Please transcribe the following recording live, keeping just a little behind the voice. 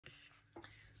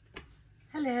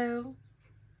Hello.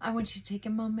 I want you to take a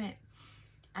moment.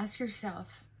 Ask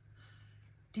yourself,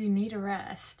 do you need a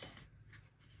rest?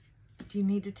 Do you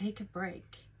need to take a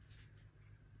break?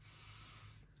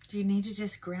 Do you need to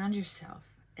just ground yourself?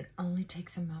 It only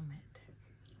takes a moment.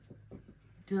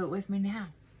 Do it with me now.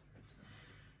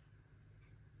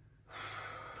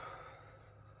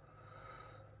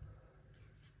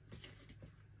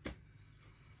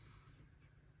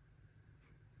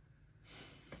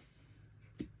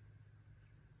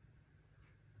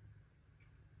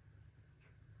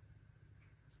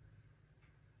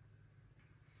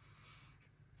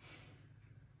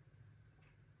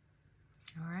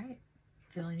 All right.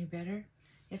 Feel any better?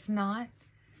 If not,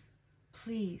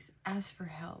 please ask for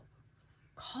help.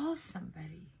 Call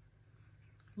somebody.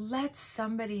 Let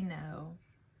somebody know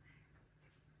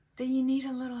that you need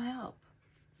a little help.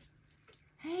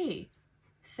 Hey,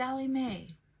 Sally Mae,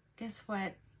 guess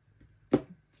what?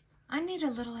 I need a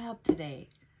little help today.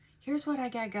 Here's what I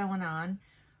got going on.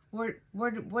 What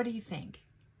do you think?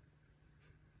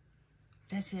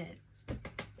 That's it.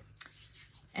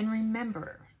 And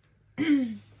remember,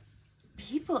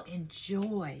 people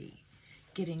enjoy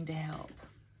getting to help.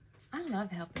 I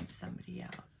love helping somebody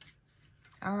out.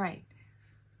 All right.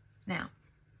 Now,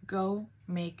 go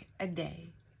make a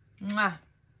day. Mwah.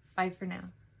 Bye for now.